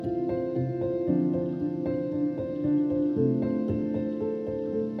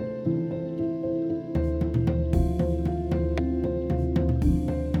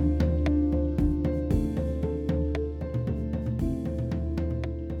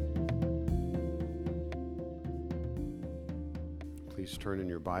please turn in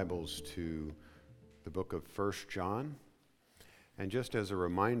your Bibles to the book of 1 John. And just as a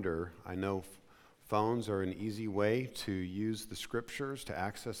reminder, I know phones are an easy way to use the scriptures, to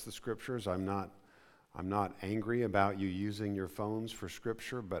access the scriptures. I'm not angry about you using your phones for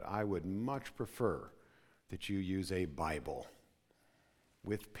scripture, but I would much prefer that you use a Bible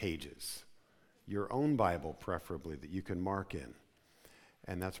with pages, your own Bible preferably, that you can mark in.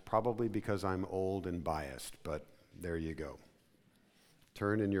 And that's probably because I'm old and biased, but there you go.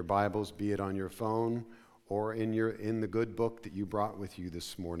 Turn in your Bibles, be it on your phone or in the good book that you brought with you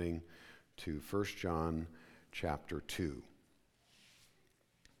this morning, to 1 John chapter 2.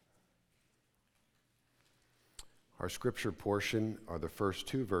 Our scripture portion are the first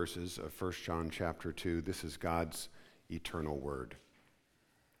two verses of 1 John chapter 2. This is God's eternal word.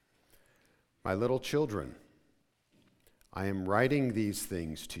 My little children, I am writing these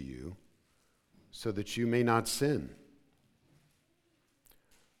things to you so that you may not sin.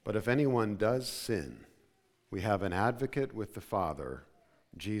 But if anyone does sin, we have an advocate with the Father,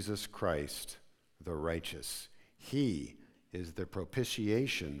 Jesus Christ, the righteous. He is the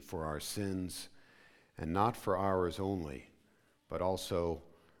propitiation for our sins, and not for ours only, but also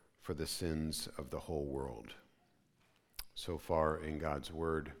for the sins of the whole world. So far in God's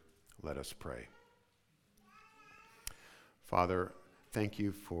word, let us pray. Father, thank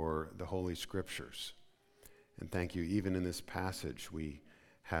you for the Holy Scriptures. And thank you, even in this passage, we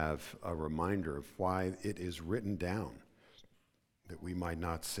have a reminder of why it is written down, that we might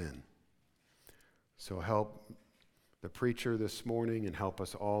not sin. So help the preacher this morning and help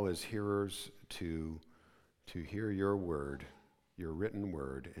us all as hearers to hear your word, your written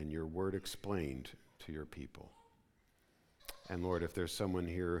word, and your word explained to your people. And Lord, if there's someone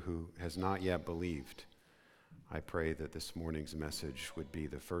here who has not yet believed, I pray that this morning's message would be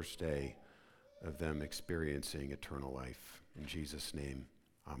the first day of them experiencing eternal life. In Jesus' name,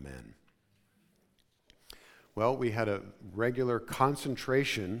 amen. Well, we had a regular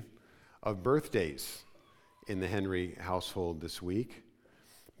concentration of birthdays in the Henry household this week.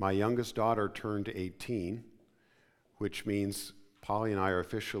 My youngest daughter turned 18, which means Polly and I are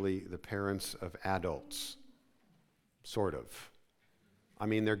officially the parents of adults. Sort of. I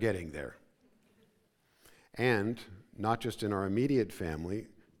mean, they're getting there. And not just in our immediate family,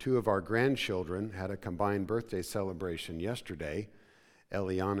 two of our grandchildren had a combined birthday celebration yesterday.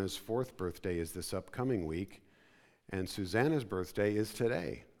 Eliana's 4th birthday is this upcoming week, and Susanna's birthday is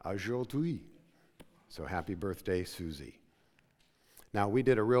today, aujourd'hui. So happy birthday, Susie. Now, we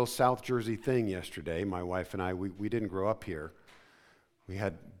did a real South Jersey thing yesterday, my wife and I. We didn't grow up here. We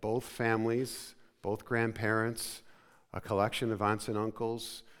had both families, both grandparents, a collection of aunts and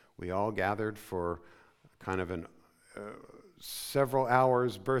uncles. We all gathered for kind of an several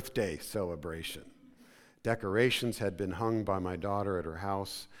hours birthday celebration. Decorations had been hung by my daughter at her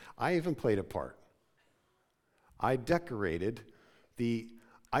house. I even played a part. I decorated the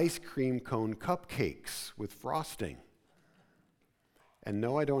ice cream cone cupcakes with frosting. And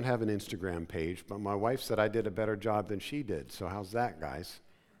no, I don't have an Instagram page, but my wife said I did a better job than she did. So how's that, guys?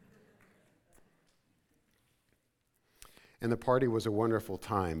 And the party was a wonderful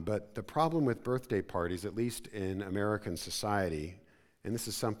time. But the problem with birthday parties, at least in American society, and this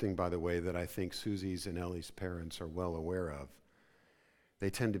is something, by the way, that I think Susie's and Ellie's parents are well aware of, they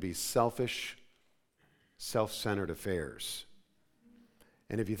tend to be selfish, self-centered affairs.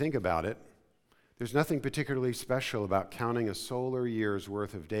 And if you think about it, there's nothing particularly special about counting a solar year's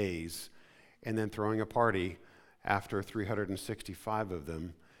worth of days and then throwing a party after 365 of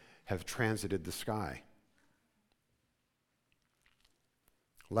them have transited the sky.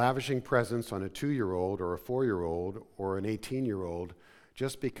 Lavishing presents on a 2-year-old or a 4-year-old or an 18-year-old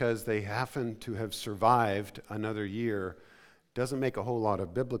just because they happen to have survived another year doesn't make a whole lot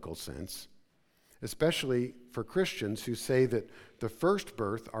of biblical sense, especially for Christians who say that the first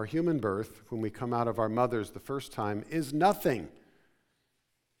birth, our human birth, when we come out of our mothers the first time, is nothing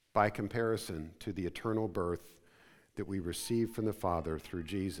by comparison to the eternal birth that we receive from the Father through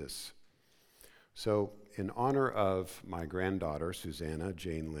Jesus. So, in honor of my granddaughter, Susanna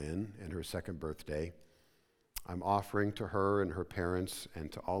Jane Lynn, and her 2nd birthday, I'm offering to her and her parents and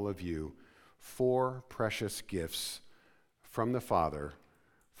to all of you 4 precious gifts from the Father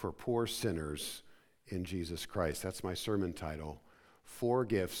for poor sinners in Jesus Christ. That's my sermon title, 4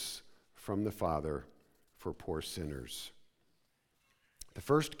 Gifts from the Father for Poor Sinners. The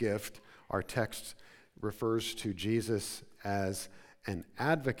first gift, our text refers to Jesus as an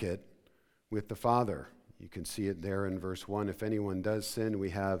advocate with the Father. You can see it there in verse 1. If anyone does sin,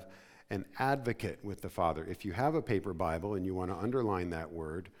 we have an advocate with the Father. If you have a paper Bible and you want to underline that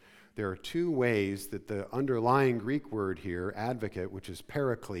word, there are two ways that the underlying Greek word here, advocate, which is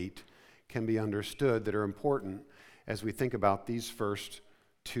paraclete, can be understood that are important as we think about these first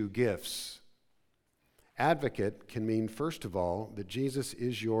two gifts. Advocate can mean, first of all, that Jesus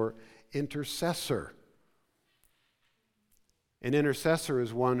is your intercessor. An intercessor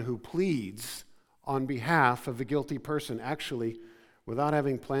is one who pleads on behalf of the guilty person. Actually, without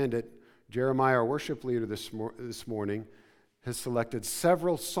having planned it, Jeremiah, our worship leader this morning, has selected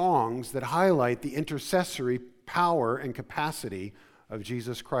several songs that highlight the intercessory power and capacity of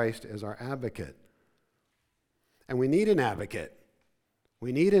Jesus Christ as our advocate. And we need an advocate.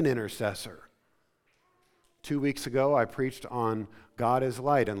 We need an intercessor. 2 weeks ago, I preached on God is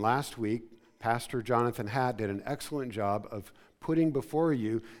light, and last week, Pastor Jonathan Hatt did an excellent job of putting before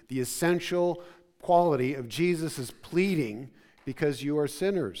you the essential quality of Jesus' pleading because you are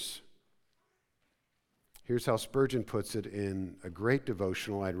sinners. Here's how Spurgeon puts it in a great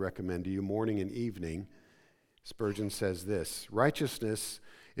devotional I'd recommend to you morning and evening. Spurgeon says this: righteousness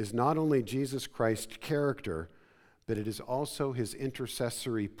is not only Jesus Christ's character, but it is also his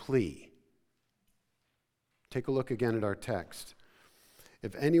intercessory plea. Take a look again at our text.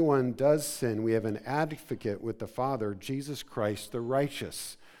 If anyone does sin, we have an advocate with the Father, Jesus Christ the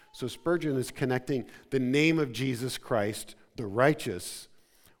righteous. So Spurgeon is connecting the name of Jesus Christ, the righteous,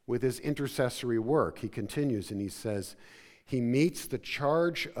 with his intercessory work. He continues and he says, he meets the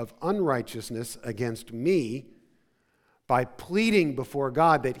charge of unrighteousness against me by pleading before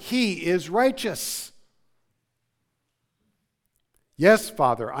God that he is righteous. Yes,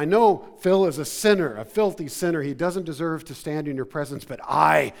 Father, I know Phil is a sinner, a filthy sinner. He doesn't deserve to stand in your presence, but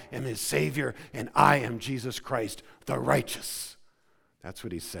I am his Savior, and I am Jesus Christ, the righteous. That's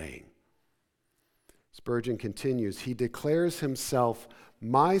what he's saying. Spurgeon continues, he declares himself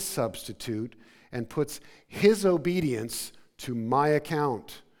my substitute and puts his obedience to my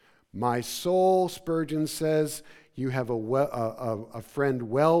account. My soul, Spurgeon says, you have a friend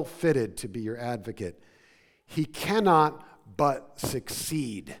well fitted to be your advocate. He cannot but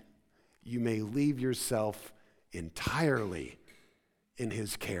succeed. You may leave yourself entirely in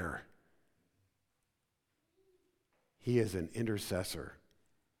his care. He is an intercessor.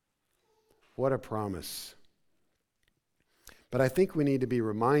 What a promise. But I think we need to be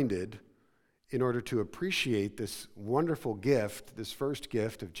reminded, in order to appreciate this wonderful gift, this first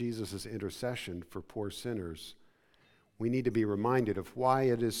gift of Jesus' intercession for poor sinners, we need to be reminded of why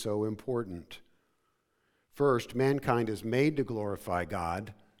it is so important. First, mankind is made to glorify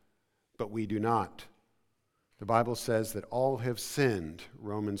God, but we do not. The Bible says that all have sinned,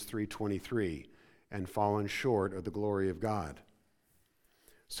 Romans 3:23, and fallen short of the glory of God.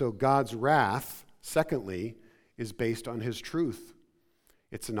 So God's wrath, secondly, is based on his truth.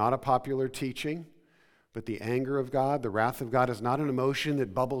 It's not a popular teaching, but the anger of God, the wrath of God is not an emotion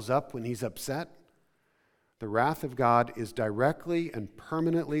that bubbles up when he's upset. The wrath of God is directly and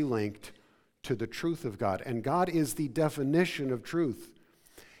permanently linked to the truth of God. And God is the definition of truth.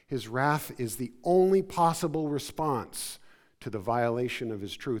 His wrath is the only possible response to the violation of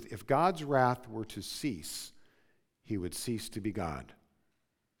his truth. If God's wrath were to cease, he would cease to be God.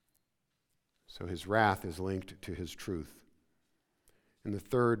 So his wrath is linked to his truth. And the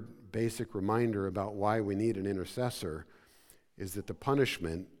third basic reminder about why we need an intercessor is that the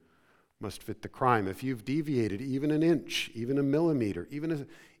punishment must fit the crime. If you've deviated even an inch, even a millimeter,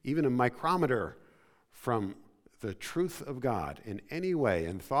 even a micrometer from the truth of God in any way,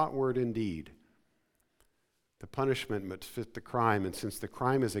 in thought, word, and deed, the punishment must fit the crime. And since the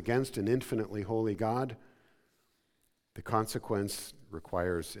crime is against an infinitely holy God, the consequence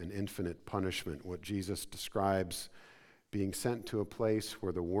requires an infinite punishment, what Jesus describes being sent to a place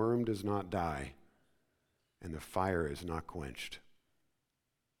where the worm does not die and the fire is not quenched.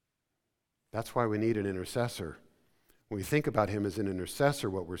 That's why we need an intercessor. When we think about him as an intercessor,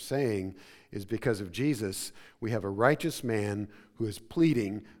 what we're saying is because of Jesus, we have a righteous man who is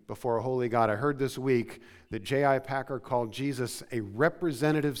pleading before a holy God. I heard this week that J.I. Packer called Jesus a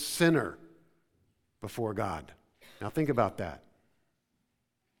representative sinner before God. Now think about that.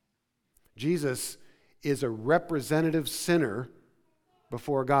 Jesus is a representative sinner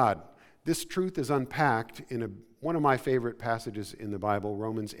before God. This truth is unpacked in one of my favorite passages in the Bible,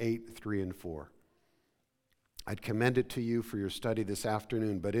 Romans 8:3 and 4. I'd commend it to you for your study this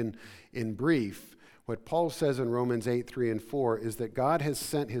afternoon, but in brief, what Paul says in Romans 8:3 and 4 is that God has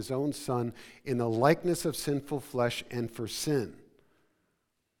sent his own Son in the likeness of sinful flesh and for sin.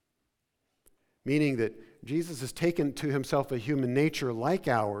 Meaning that Jesus has taken to himself a human nature like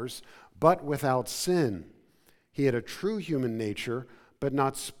ours, but without sin. He had a true human nature, but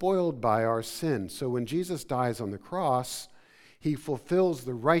not spoiled by our sin. So when Jesus dies on the cross, He fulfills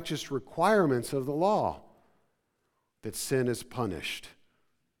the righteous requirements of the law, that sin is punished.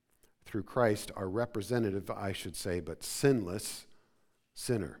 Through Christ, our representative, I should say, but sinless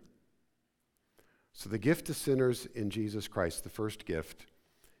sinner. So the gift to sinners in Jesus Christ, the first gift,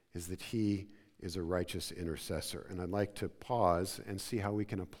 is that he is a righteous intercessor. And I'd like to pause and see how we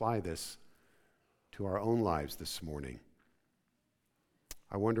can apply this to our own lives this morning.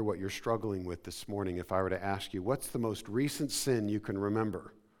 I wonder what you're struggling with this morning if I were to ask you, what's the most recent sin you can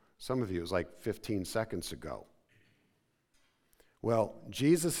remember? Some of you, it was like 15 seconds ago. Well,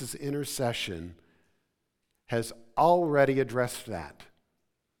 Jesus' intercession has already addressed that.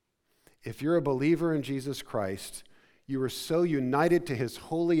 If you're a believer in Jesus Christ, you are so united to his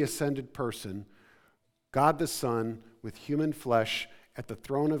holy ascended person, God the Son, with human flesh at the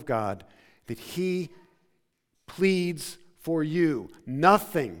throne of God, that he pleads for you.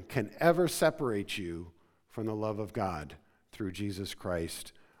 Nothing can ever separate you from the love of God through Jesus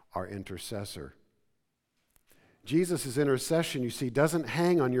Christ, our intercessor. Jesus' intercession, you see, doesn't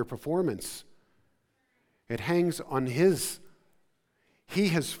hang on your performance. It hangs on his. He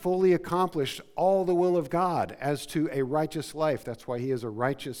has fully accomplished all the will of God as to a righteous life. That's why he is a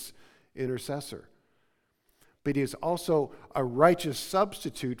righteous intercessor. But he is also a righteous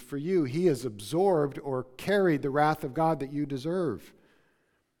substitute for you. He has absorbed or carried the wrath of God that you deserve.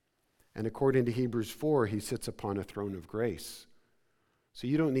 And according to Hebrews 4, he sits upon a throne of grace. So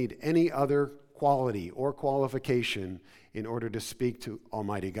you don't need any other quality or qualification in order to speak to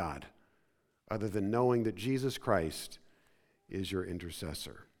Almighty God, other than knowing that Jesus Christ is your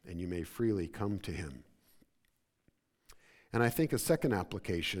intercessor, and you may freely come to him. And I think a second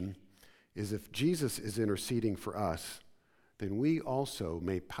application is if Jesus is interceding for us, then we also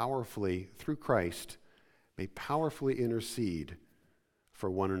may powerfully, through Christ, may powerfully intercede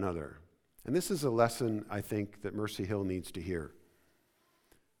for one another. And this is a lesson, I think, that Mercy Hill needs to hear.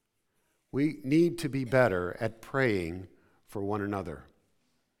 We need to be better at praying for one another.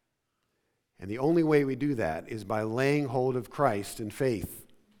 And the only way we do that is by laying hold of Christ in faith.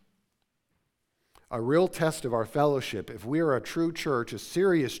 A real test of our fellowship, if we are a true church, a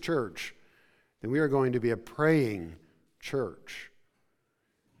serious church, then we are going to be a praying church.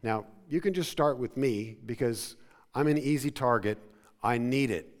 Now, you can just start with me because I'm an easy target. I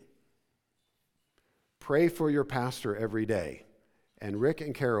need it. Pray for your pastor every day. And Rick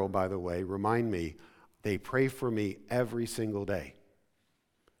and Carol, by the way, remind me, they pray for me every single day.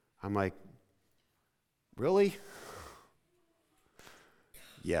 I'm like, really?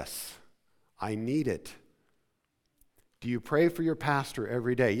 Yes, I need it. Do you pray for your pastor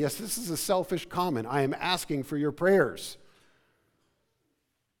every day? Yes, this is a selfish comment. I am asking for your prayers.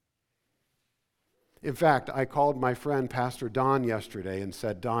 In fact, I called my friend Pastor Don yesterday and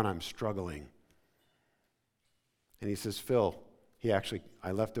said, Don, I'm struggling. And he says, Phil,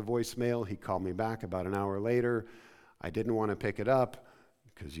 I left a voicemail. He called me back about an hour later. I didn't want to pick it up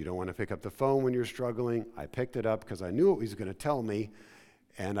because you don't want to pick up the phone when you're struggling. I picked it up because I knew what he was going to tell me,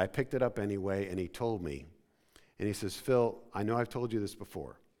 and I picked it up anyway, and he told me. And he says, Phil, I know I've told you this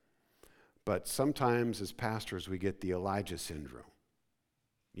before, but sometimes as pastors we get the Elijah syndrome.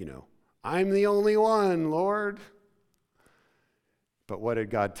 You know, I'm the only one, Lord. But what did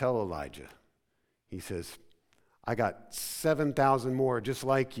God tell Elijah? He says, I got 7,000 more just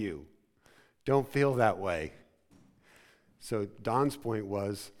like you. Don't feel that way. So Don's point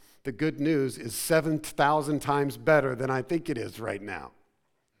was, the good news is 7,000 times better than I think it is right now.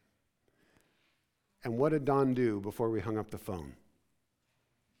 And what did Don do before we hung up the phone?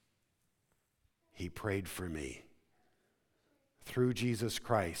 He prayed for me. Through Jesus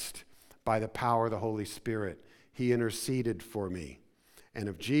Christ, by the power of the Holy Spirit, he interceded for me. And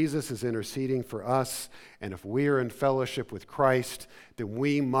if Jesus is interceding for us, and if we are in fellowship with Christ, then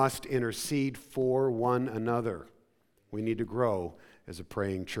we must intercede for one another. We need to grow as a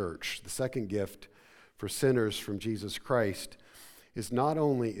praying church. The second gift for sinners from Jesus Christ is not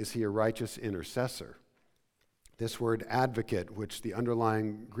only is he a righteous intercessor, this word advocate, which the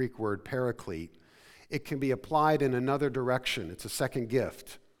underlying Greek word paraclete, it can be applied in another direction. It's a second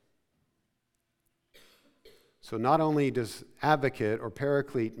gift. So not only does advocate or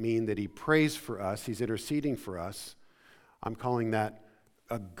paraclete mean that he prays for us, he's interceding for us. I'm calling that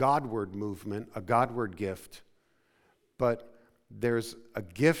a Godward movement, a Godward gift. But there's a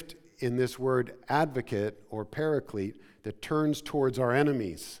gift in this word advocate or paraclete that turns towards our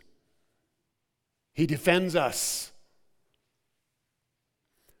enemies. He defends us.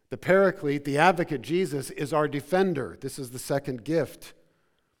 The paraclete, the advocate, Jesus, is our defender. This is the second gift.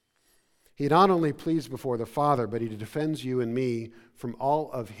 He not only pleads before the Father, but he defends you and me from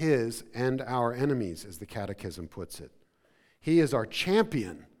all of his and our enemies, as the Catechism puts it. He is our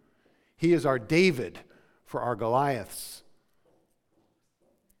champion. He is our David for our Goliaths.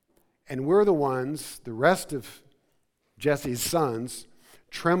 And we're the ones, the rest of Jesse's sons,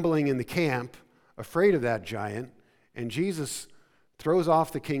 trembling in the camp, afraid of that giant, and Jesus throws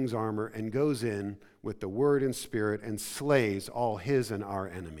off the king's armor and goes in with the word and spirit and slays all his and our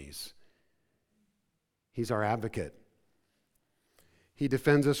enemies. He's our advocate. He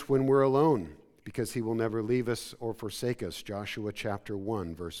defends us when we're alone because he will never leave us or forsake us, Joshua chapter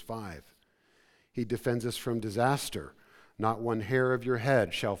 1, verse 5. He defends us from disaster. Not one hair of your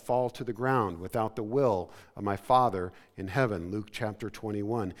head shall fall to the ground without the will of my Father in heaven, Luke chapter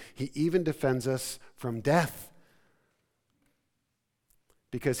 21. He even defends us from death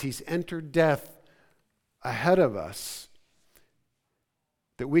because he's entered death ahead of us,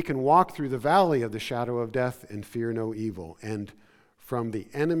 that we can walk through the valley of the shadow of death and fear no evil. And from the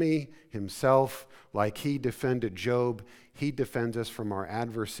enemy himself, like he defended Job, he defends us from our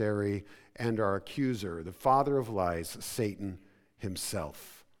adversary and our accuser, the father of lies, Satan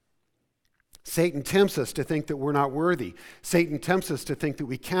himself. Satan tempts us to think that we're not worthy. Satan tempts us to think that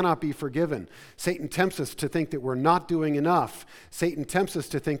we cannot be forgiven. Satan tempts us to think that we're not doing enough. Satan tempts us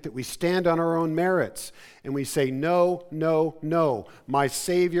to think that we stand on our own merits. And we say, no, no, no. My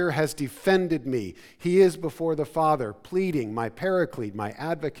Savior has defended me. He is before the Father, pleading, my paraclete, my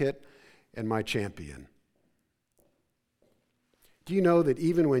advocate, and my champion. Do you know that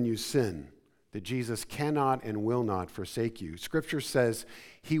even when you sin, that Jesus cannot and will not forsake you? Scripture says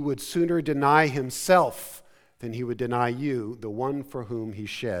he would sooner deny himself than he would deny you, the one for whom he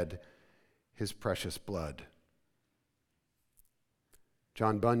shed his precious blood.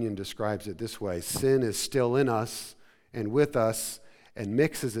 John Bunyan describes it this way: sin is still in us and with us and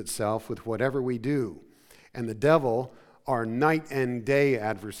mixes itself with whatever we do. And the devil, our night and day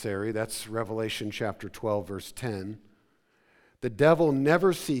adversary, that's Revelation chapter 12, verse 10, the devil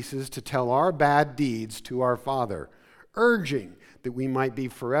never ceases to tell our bad deeds to our Father, urging that we might be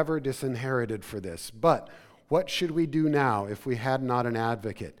forever disinherited for this. But what should we do now if we had not an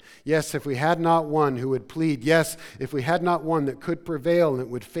advocate? Yes, if we had not one who would plead. Yes, if we had not one that could prevail and that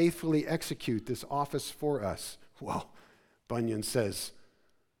would faithfully execute this office for us. Well, Bunyan says,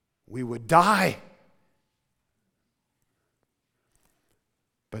 we would die.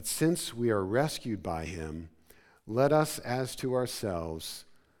 But since we are rescued by him, let us, as to ourselves,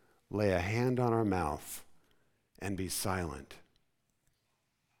 lay a hand on our mouth and be silent.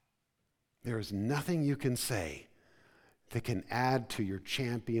 There is nothing you can say that can add to your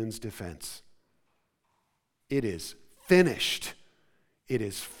champion's defense. It is finished. It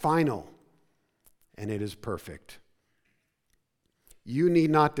is final. And it is perfect. You need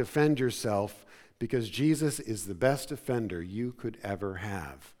not defend yourself because Jesus is the best defender you could ever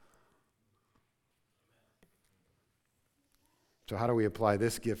have. So how do we apply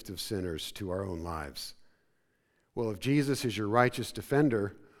this gift of sinners to our own lives? Well, if Jesus is your righteous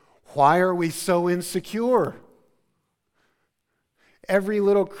defender, why are we so insecure? Every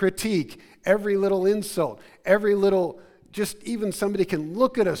little critique, every little insult, every little, just even somebody can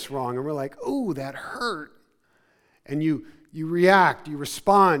look at us wrong and we're like, oh, that hurt. And you react, you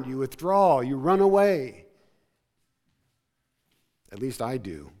respond, you withdraw, you run away. At least I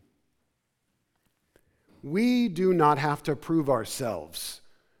do. We do not have to prove ourselves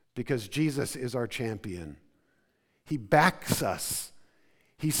because Jesus is our champion. He backs us.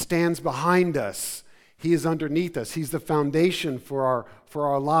 He stands behind us. He is underneath us. He's the foundation for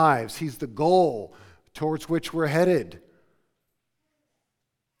our lives. He's the goal towards which we're headed.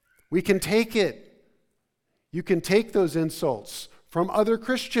 We can take it. You can take those insults from other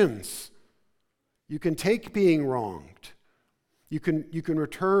Christians. You can take being wronged. You can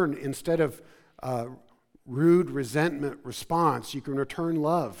return, instead of rude resentment response, you can return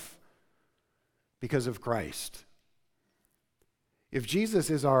love because of Christ. If Jesus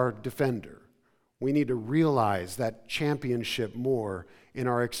is our defender, we need to realize that championship more in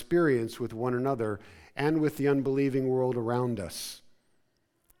our experience with one another and with the unbelieving world around us.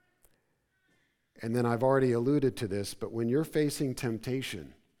 And then I've already alluded to this, but when you're facing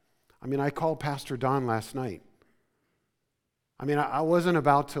temptation, I called Pastor Don last night. I wasn't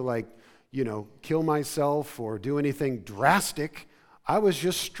about to kill myself or do anything drastic. I was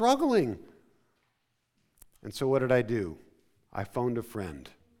just struggling. And so what did I do? I phoned a friend.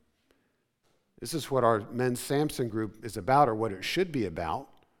 This is what our Men's Samson group is about, or what it should be about.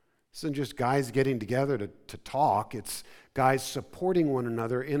 This isn't just guys getting together to talk. It's guys supporting one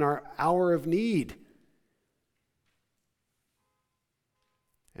another in our hour of need.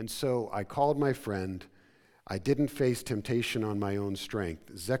 And so I called my friend. I didn't face temptation on my own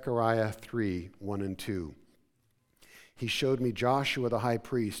strength. Zechariah 3, 1 and 2. he showed me Joshua the high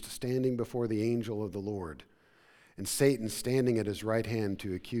priest standing before the angel of the Lord, and Satan standing at his right hand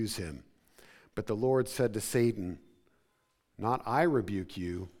to accuse him. But the Lord said to Satan, not I rebuke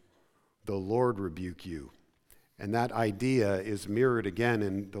you, the Lord rebuke you. And that idea is mirrored again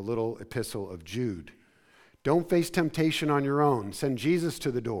in the little epistle of Jude. Don't face temptation on your own. Send Jesus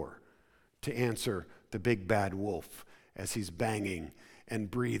to the door to answer the big bad wolf as he's banging and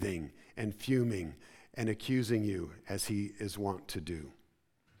breathing and fuming and accusing you as he is wont to do.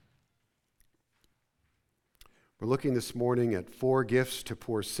 We're looking this morning at 4 gifts to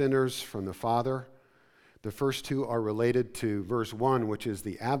poor sinners from the Father. The first 2 are related to verse 1, which is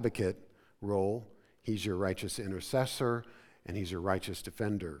the advocate role. He's your righteous intercessor, and he's your righteous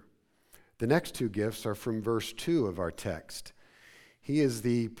defender. The next 2 gifts are from verse 2 of our text. He is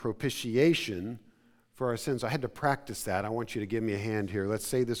the propitiation for our sins. I had to practice that. I want you to give me a hand here. Let's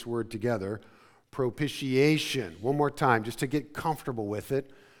say this word together. Propitiation. One more time, just to get comfortable with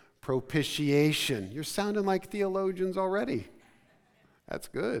it. Propitiation. You're sounding like theologians already. That's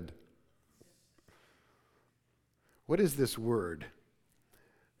good. What is this word?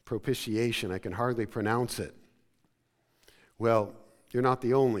 Propitiation. I can hardly pronounce it. Well, you're not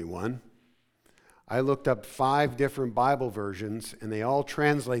the only one. I looked up 5 different Bible versions, and they all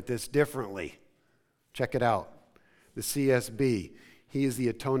translate this differently. Check it out. The CSB. He is the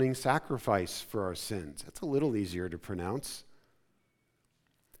atoning sacrifice for our sins. That's a little easier to pronounce.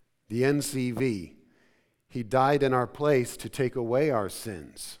 The NCV. He died in our place to take away our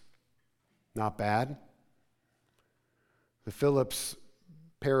sins. Not bad. The Phillips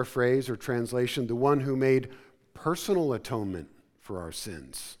paraphrase or translation, the one who made personal atonement for our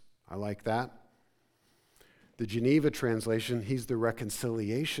sins. I like that. The Geneva translation, he's the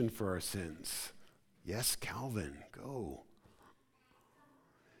reconciliation for our sins. Yes, Calvin, go.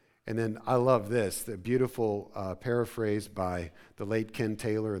 And then I love this, the beautiful paraphrase by the late Ken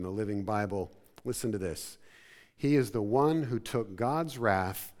Taylor in the Living Bible. Listen to this. He is the one who took God's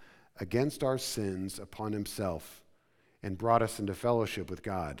wrath against our sins upon himself and brought us into fellowship with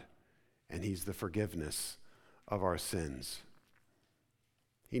God. And he's the forgiveness of our sins.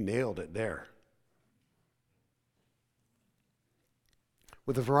 He nailed it there.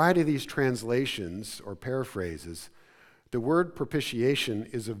 With a variety of these translations or paraphrases, the word propitiation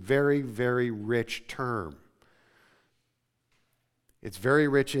is a very, very rich term. It's very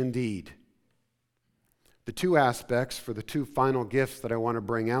rich indeed. The 2 aspects for the 2 final gifts that I want to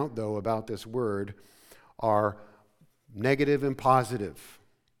bring out, though, about this word are negative and positive.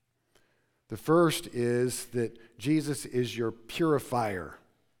 The first is that Jesus is your purifier.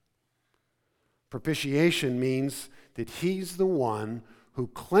 Propitiation means that he's the one who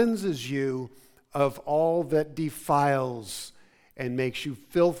cleanses you of all that defiles and makes you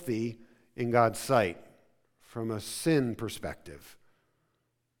filthy in God's sight from a sin perspective.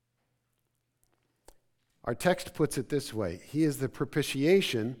 Our text puts it this way. He is the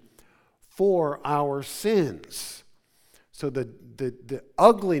propitiation for our sins. So the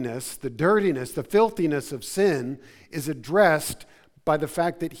ugliness, the dirtiness, the filthiness of sin is addressed by the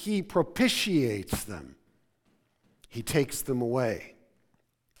fact that he propitiates them. He takes them away.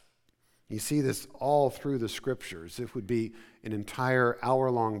 You see this all through the scriptures. It would be an entire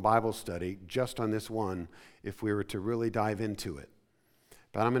hour-long Bible study just on this one if we were to really dive into it.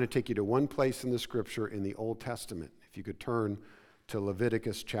 But I'm going to take you to one place in the scripture in the Old Testament. If you could turn to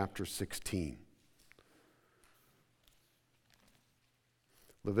Leviticus chapter 16.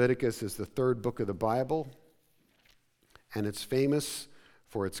 Leviticus is the 3rd book of the Bible, and it's famous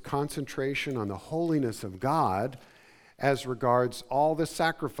for its concentration on the holiness of God as regards all the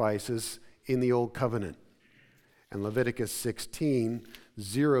sacrifices in the Old Covenant. And Leviticus 16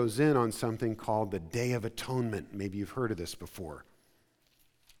 zeroes in on something called the Day of Atonement. Maybe you've heard of this before.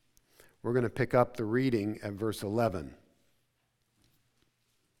 We're going to pick up the reading at verse 11.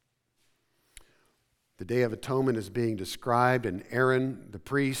 The Day of Atonement is being described, and Aaron, the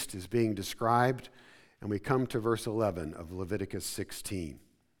priest, is being described. And we come to verse 11 of Leviticus 16.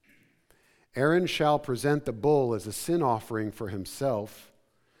 Aaron shall present the bull as a sin offering for himself,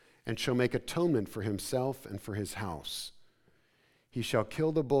 and shall make atonement for himself and for his house. He shall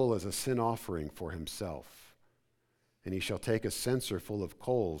kill the bull as a sin offering for himself, and he shall take a censer full of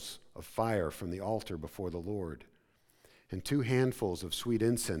coals of fire from the altar before the Lord, and 2 handfuls of sweet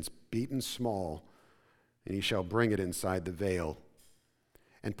incense beaten small, and he shall bring it inside the veil,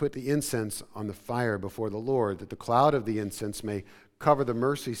 and put the incense on the fire before the Lord, that the cloud of the incense may cover the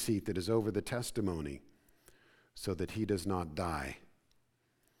mercy seat that is over the testimony, so that he does not die.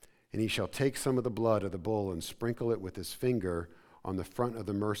 And he shall take some of the blood of the bull and sprinkle it with his finger on the front of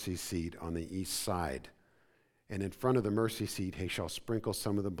the mercy seat on the east side. And in front of the mercy seat he shall sprinkle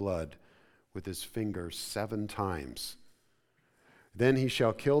some of the blood with his fingers 7 times. Then he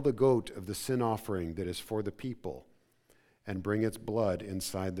shall kill the goat of the sin offering that is for the people, and bring its blood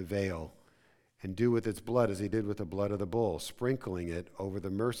inside the veil, and do with its blood as he did with the blood of the bull, sprinkling it over the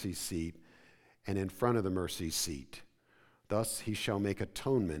mercy seat and in front of the mercy seat. Thus he shall make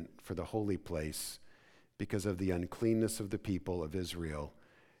atonement for the holy place because of the uncleanness of the people of Israel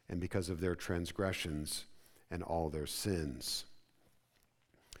and because of their transgressions and all their sins.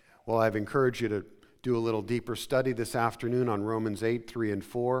 Well, I've encouraged you to do a little deeper study this afternoon on Romans 8, 3 and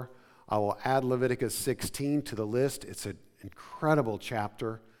 4. I will add Leviticus 16 to the list. It's an incredible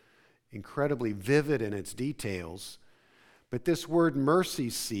chapter, incredibly vivid in its details. But this word mercy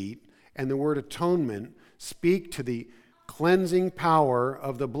seat and the word atonement speak to the cleansing power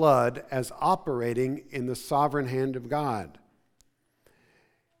of the blood as operating in the sovereign hand of God.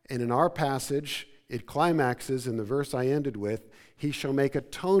 And in our passage, it climaxes in the verse I ended with, he shall make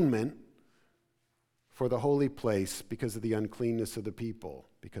atonement for the holy place because of the uncleanness of the people,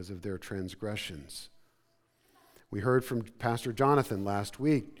 because of their transgressions. We heard from Pastor Jonathan last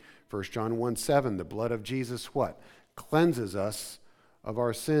week, 1 John 1:7, the blood of Jesus, what? Cleanses us of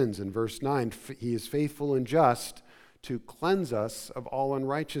our sins. In verse 9, he is faithful and just to cleanse us of all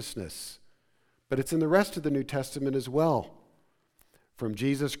unrighteousness. But it's in the rest of the New Testament as well. From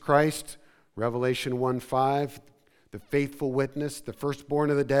Jesus Christ, Revelation 1:5, the faithful witness, the firstborn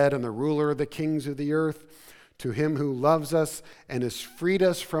of the dead and the ruler of the kings of the earth, to him who loves us and has freed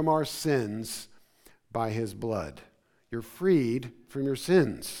us from our sins by his blood. You're freed from your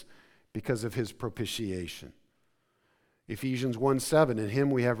sins because of his propitiation. Ephesians 1:7, in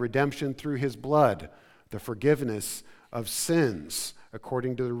him we have redemption through his blood, the forgiveness of sins,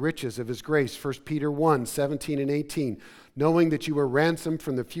 according to the riches of his grace. 1 Peter 1:17 and 18, knowing that you were ransomed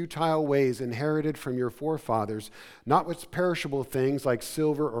from the futile ways inherited from your forefathers, not with perishable things like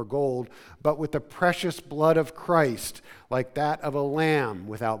silver or gold, but with the precious blood of Christ, like that of a lamb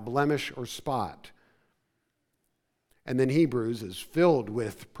without blemish or spot. And then Hebrews is filled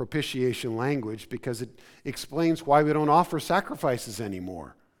with propitiation language because it explains why we don't offer sacrifices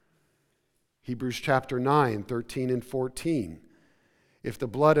anymore. Hebrews chapter 9, 13 and 14. If the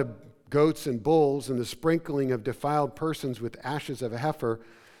blood of goats and bulls and the sprinkling of defiled persons with ashes of a heifer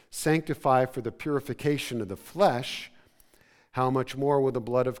sanctify for the purification of the flesh, how much more will the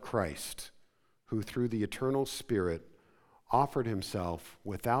blood of Christ, who through the eternal Spirit offered himself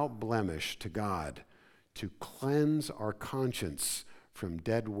without blemish to God, to cleanse our conscience from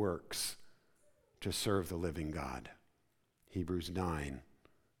dead works to serve the living God. Hebrews 9,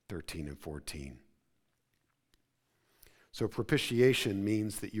 13 and 14. So propitiation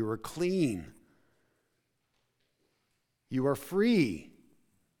means that you are clean. You are free.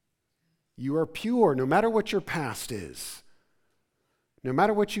 You are pure, no matter what your past is. No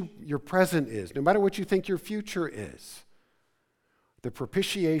matter what your present is. No matter what you think your future is. The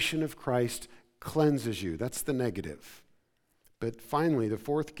propitiation of Christ cleanses you. That's the negative. But finally, the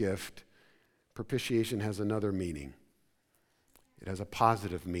fourth gift, propitiation has another meaning. It has a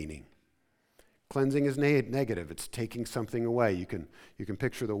positive meaning. Cleansing is negative. It's taking something away. You can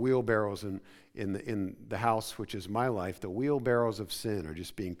picture the wheelbarrows in the house, which is my life. The wheelbarrows of sin are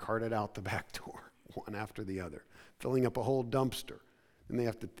just being carted out the back door, one after the other, filling up a whole dumpster. And they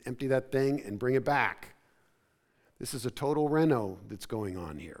have to empty that thing and bring it back. This is a total reno that's going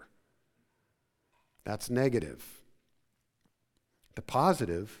on here. That's negative. The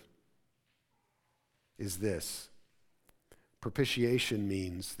positive is this. Propitiation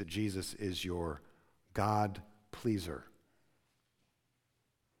means that Jesus is your God pleaser.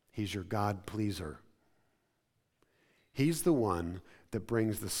 He's your God pleaser. He's the one that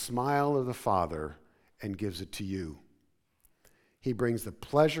brings the smile of the Father and gives it to you. He brings the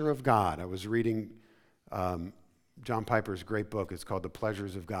pleasure of God. I was reading John Piper's great book. It's called The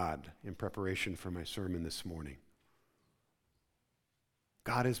Pleasures of God in preparation for my sermon this morning.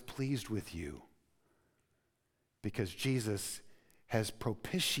 God is pleased with you because Jesus has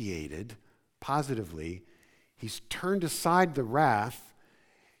propitiated positively. He's turned aside the wrath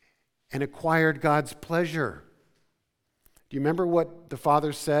and acquired God's pleasure. Do you remember what the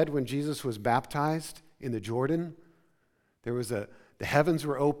Father said when Jesus was baptized in the Jordan? There was the heavens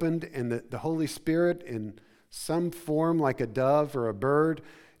were opened and the Holy Spirit in some form like a dove or a bird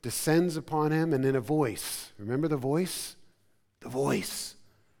descends upon him, and in a voice. Remember the voice? The voice.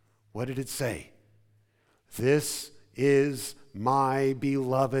 What did it say? This is my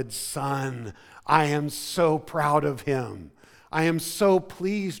beloved Son. I am so proud of him. I am so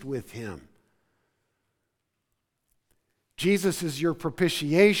pleased with him. Jesus is your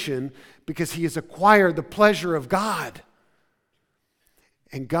propitiation because he has acquired the pleasure of God.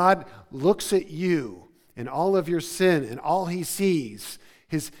 And God looks at you and all of your sin, and all he sees,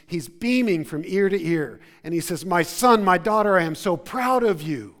 he's beaming from ear to ear. And he says, my son, my daughter, I am so proud of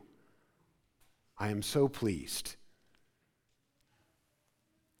you. I am so pleased.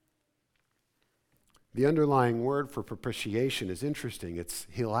 The underlying word for propitiation is interesting. It's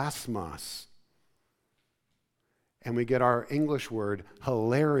hilasmos. And we get our English word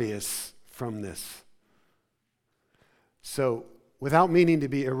hilarious from this. So, without meaning to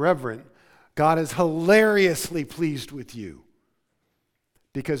be irreverent, God is hilariously pleased with you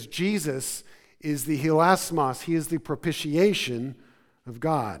because Jesus is the hilasmos. He is the propitiation of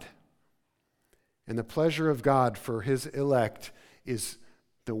God. And the pleasure of God for his elect is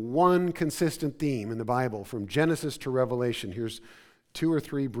the one consistent theme in the Bible from Genesis to Revelation. Here's 2 or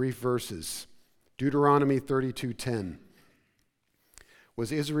 3 brief verses. Deuteronomy 32:10.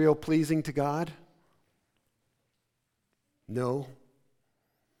 Was Israel pleasing to God? No.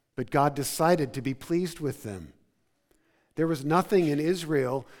 But God decided to be pleased with them. There was nothing in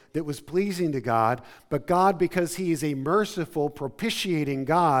Israel that was pleasing to God, but God, because he is a merciful, propitiating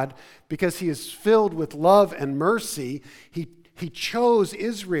God, because he is filled with love and mercy, he chose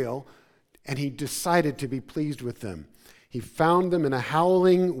Israel and he decided to be pleased with them. He found them in a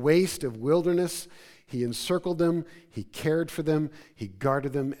howling waste of wilderness. He encircled them. He cared for them. He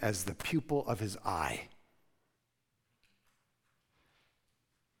guarded them as the pupil of his eye.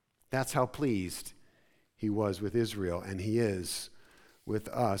 That's how pleased he was with Israel, and he is with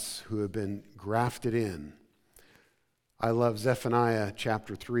us who have been grafted in. I love Zephaniah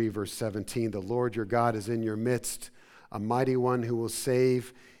chapter 3, verse 17. The Lord your God is in your midst, a mighty one who will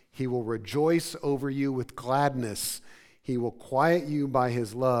save. He will rejoice over you with gladness. He will quiet you by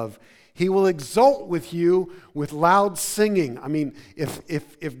his love. He will exult with you with loud singing. I mean,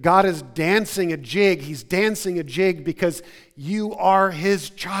 if God is dancing a jig, he's dancing a jig because you are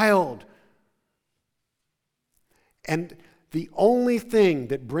his child. And the only thing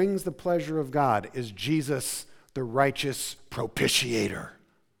that brings the pleasure of God is Jesus, the righteous propitiator.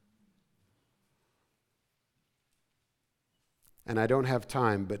 And I don't have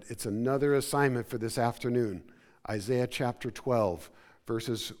time, but it's another assignment for this afternoon. Isaiah chapter 12,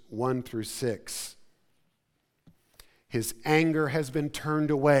 verses 1 through 6. His anger has been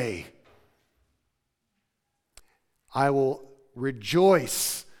turned away. I will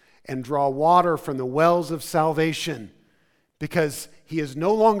rejoice and draw water from the wells of salvation because he is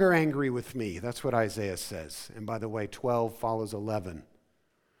no longer angry with me. That's what Isaiah says. And by the way, 12 follows 11.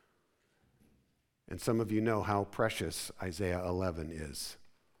 And some of you know how precious Isaiah 11 is.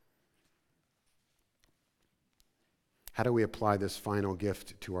 How do we apply this final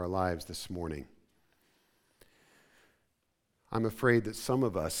gift to our lives this morning? I'm afraid that some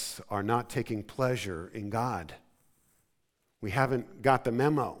of us are not taking pleasure in God. We haven't got the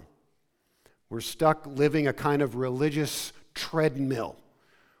memo. We're stuck living a kind of religious treadmill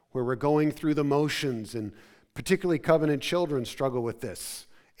where we're going through the motions, and particularly covenant children struggle with this.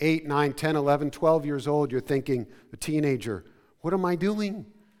 8, 9, 10, 11, 12 years old, you're thinking, a teenager, what am I doing?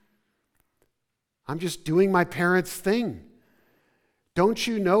 I'm just doing my parents' thing. Don't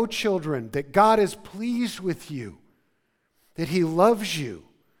you know, children, that God is pleased with you, that he loves you?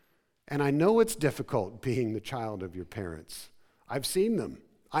 And I know it's difficult being the child of your parents. I've seen them.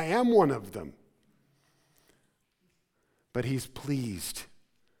 I am one of them. But he's pleased.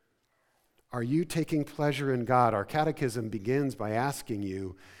 Are you taking pleasure in God? Our catechism begins by asking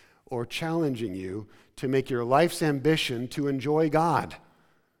you or challenging you to make your life's ambition to enjoy God.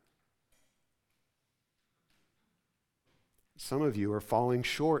 Some of you are falling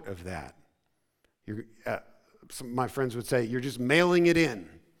short of that. Some of my friends would say, you're just mailing it in.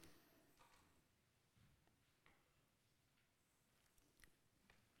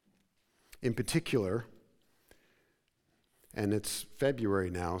 In particular, and it's February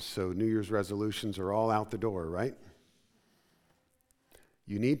now, so New Year's resolutions are all out the door, right?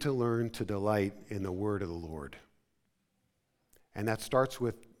 You need to learn to delight in the word of the Lord. And that starts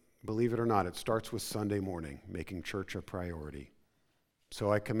with, believe it or not, it starts with Sunday morning, making church a priority.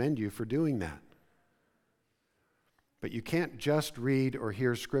 So I commend you for doing that. But you can't just read or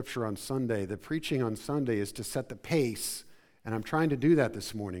hear Scripture on Sunday. The preaching on Sunday is to set the pace, and I'm trying to do that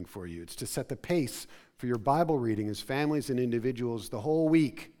this morning for you. It's to set the pace for your Bible reading as families and individuals the whole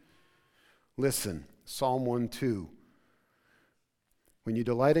week. Listen, Psalm 1:2. When you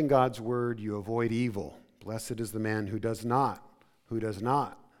delight in God's word, you avoid evil. Blessed is the man who does not,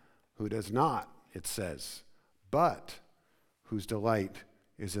 it says, but whose delight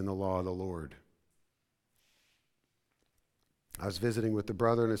is in the law of the Lord. I was visiting with the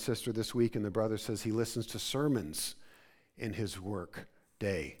brother and his sister this week, and the brother says he listens to sermons in his work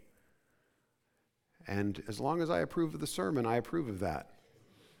day. And as long as I approve of the sermon, I approve of that.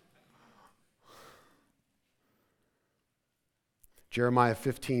 Jeremiah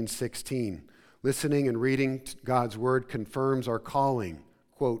 15:16. Listening and reading God's word confirms our calling.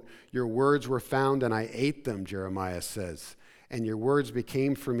 Quote, "Your words were found and I ate them," Jeremiah says. "And your words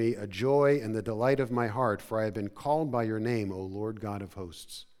became for me a joy and the delight of my heart, for I have been called by your name, O Lord God of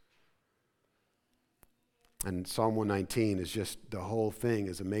hosts." And Psalm 119 is just, the whole thing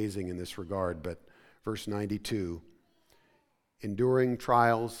is amazing in this regard. But verse 92, enduring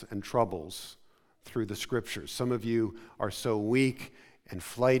trials and troubles through the scriptures. Some of you are so weak and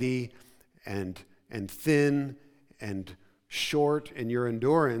flighty and thin and short in your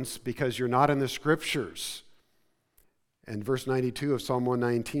endurance because you're not in the scriptures. And verse 92 of Psalm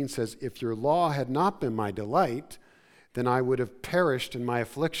 119 says, "If your law had not been my delight, then I would have perished in my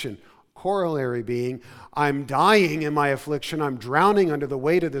affliction." Corollary being, I'm dying in my affliction. I'm drowning under the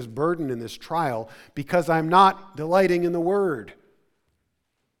weight of this burden and this trial because I'm not delighting in the word.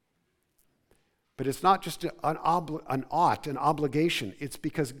 But it's not just an obligation. It's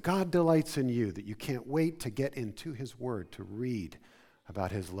because God delights in you that you can't wait to get into his word, to read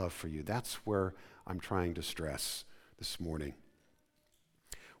about his love for you. That's where I'm trying to stress this morning.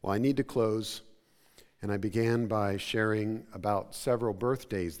 Well, I need to close, and I began by sharing about several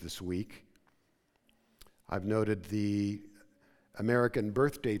birthdays this week. I've noted the American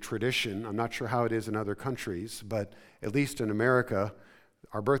birthday tradition. I'm not sure how it is in other countries, but at least in America,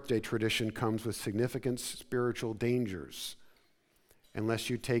 our birthday tradition comes with significant spiritual dangers. Unless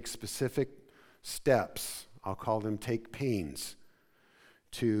you take specific steps, I'll call them take pains,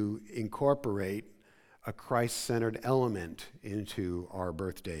 to incorporate a Christ-centered element into our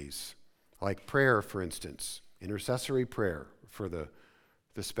birthdays. Like prayer, for instance, intercessory prayer for the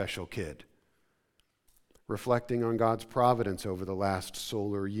special kid. Reflecting on God's providence over the last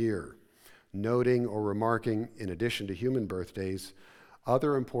solar year. Noting or remarking, in addition to human birthdays,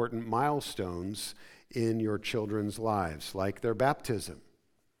 other important milestones in your children's lives, like their baptism,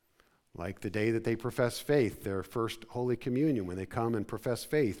 like the day that they profess faith, their first Holy Communion, when they come and profess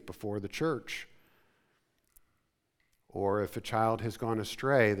faith before the church. Or if a child has gone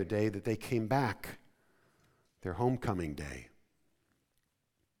astray, the day that they came back, their homecoming day.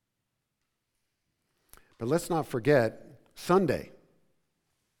 But let's not forget, Sunday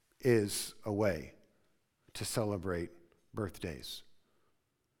is a way to celebrate birthdays.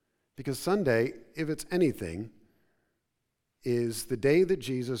 Because Sunday, if it's anything, is the day that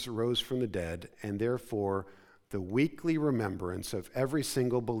Jesus rose from the dead, and therefore the weekly remembrance of every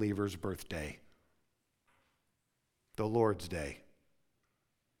single believer's birthday, the Lord's Day.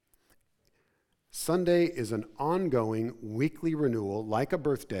 Sunday is an ongoing weekly renewal, like a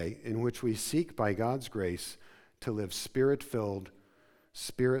birthday, in which we seek by God's grace to live spirit-filled,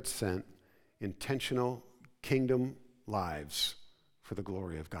 spirit-sent, intentional kingdom lives for the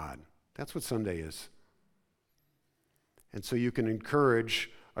glory of God. That's what Sunday is. And so you can encourage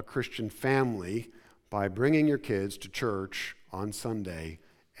a Christian family by bringing your kids to church on Sunday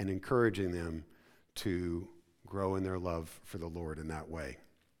and encouraging them to grow in their love for the Lord in that way.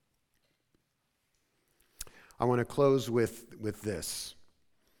 I want to close with this.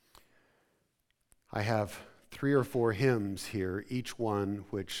 I have 3 or 4 hymns here, each one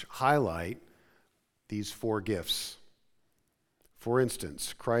which highlight these 4 gifts. For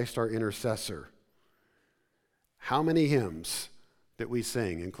instance, Christ our intercessor. How many hymns that we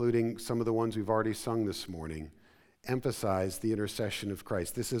sing, including some of the ones we've already sung this morning, emphasize the intercession of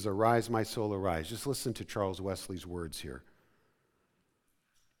Christ? This is "Arise, my soul, arise." Just listen to Charles Wesley's words here.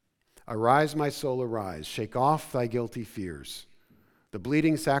 "Arise, my soul, arise. Shake off thy guilty fears. The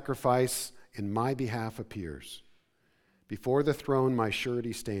bleeding sacrifice in my behalf appears. Before the throne my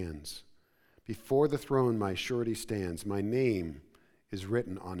surety stands. Before the throne my surety stands. My name is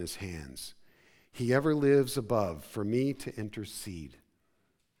written on his hands. He ever lives above for me to intercede.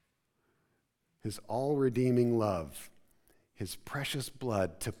 His all-redeeming love, his precious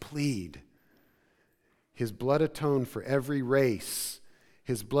blood to plead. His blood atoned for every race.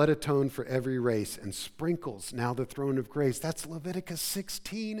 His blood atoned for every race and sprinkles now the throne of grace." That's Leviticus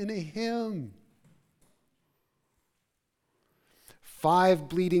 16 in a hymn. 5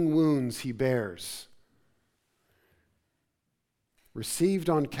 bleeding wounds he bears. Received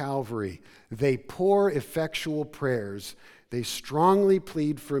on Calvary, they pour effectual prayers. They strongly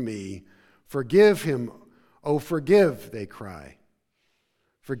plead for me. "Forgive him, oh forgive," they cry.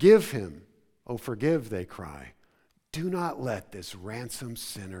 "Forgive him, oh forgive," they cry. "Do not let this ransomed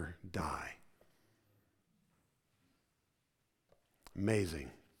sinner die." Amazing.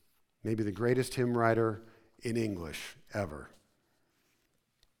 Maybe the greatest hymn writer in English ever.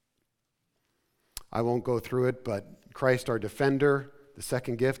 I won't go through it, but Christ our defender, the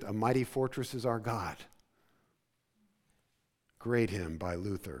second gift, a mighty fortress is our God. Great hymn by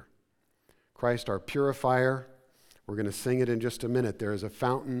Luther. Christ our purifier, we're going to sing it in just a minute. There is a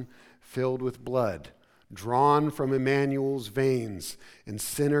fountain filled with blood, drawn from Emmanuel's veins, and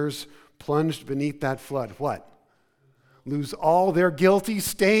sinners plunged beneath that flood. What? Lose all their guilty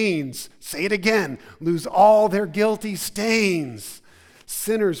stains. Say it again. Lose all their guilty stains.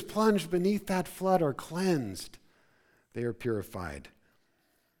 Sinners plunged beneath that flood are cleansed. They are purified.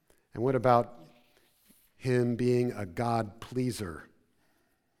 And what about him being a God pleaser?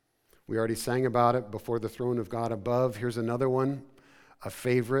 We already sang about it, before the throne of God above. Here's another one, a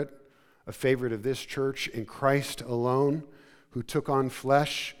favorite of this church, in Christ alone, who took on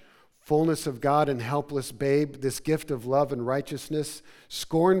flesh, fullness of God and helpless babe, this gift of love and righteousness,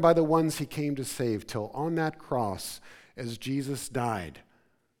 scorned by the ones he came to save, till on that cross, as Jesus died,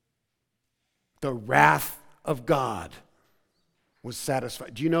 the wrath of God was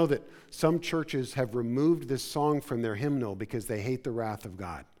satisfied. Do you know that some churches have removed this song from their hymnal because they hate the wrath of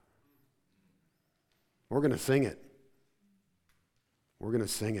God? We're going to sing it. We're going to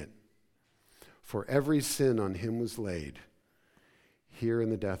sing it. For every sin on him was laid. Here in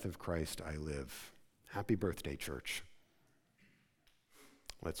the death of Christ I live. Happy birthday, church.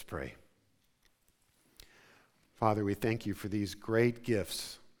 Let's pray. Father, we thank you for these great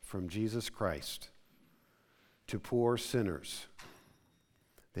gifts from Jesus Christ to poor sinners,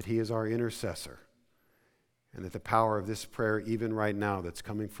 that he is our intercessor, and that the power of this prayer, even right now that's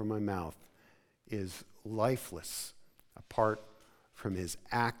coming from my mouth, is lifeless apart from his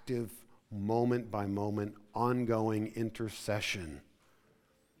active, moment-by-moment, ongoing intercession.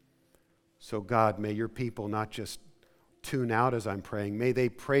 So God, may your people not just tune out as I'm praying. May they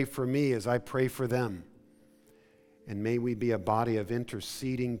pray for me as I pray for them. And may we be a body of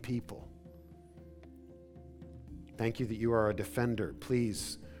interceding people. Thank you that you are a defender.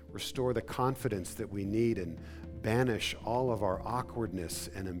 Please restore the confidence that we need and banish all of our awkwardness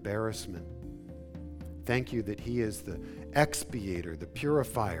and embarrassment. Thank you that he is the expiator, the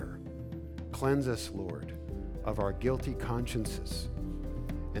purifier. Cleanse us, Lord, of our guilty consciences.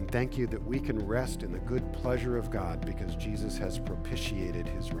 And thank you that we can rest in the good pleasure of God because Jesus has propitiated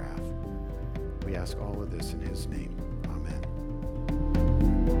his wrath. We ask all of this in his name. Amen.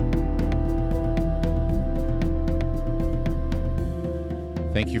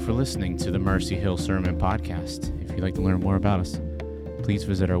 Thank you for listening to the Mercy Hill Sermon Podcast. If you'd like to learn more about us, please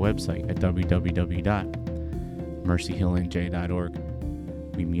visit our website at www.mercyhillnj.org.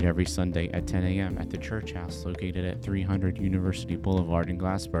 We meet every Sunday at 10 a.m. at the church house located at 300 University Boulevard in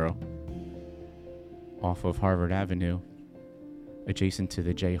Glassboro, off of Harvard Avenue, adjacent to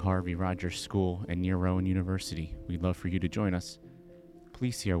the J. Harvey Rogers School and near Rowan University. We'd love for you to join us.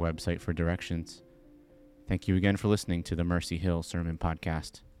 Please see our website for directions. Thank you again for listening to the Mercy Hill Sermon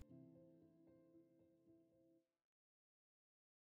Podcast.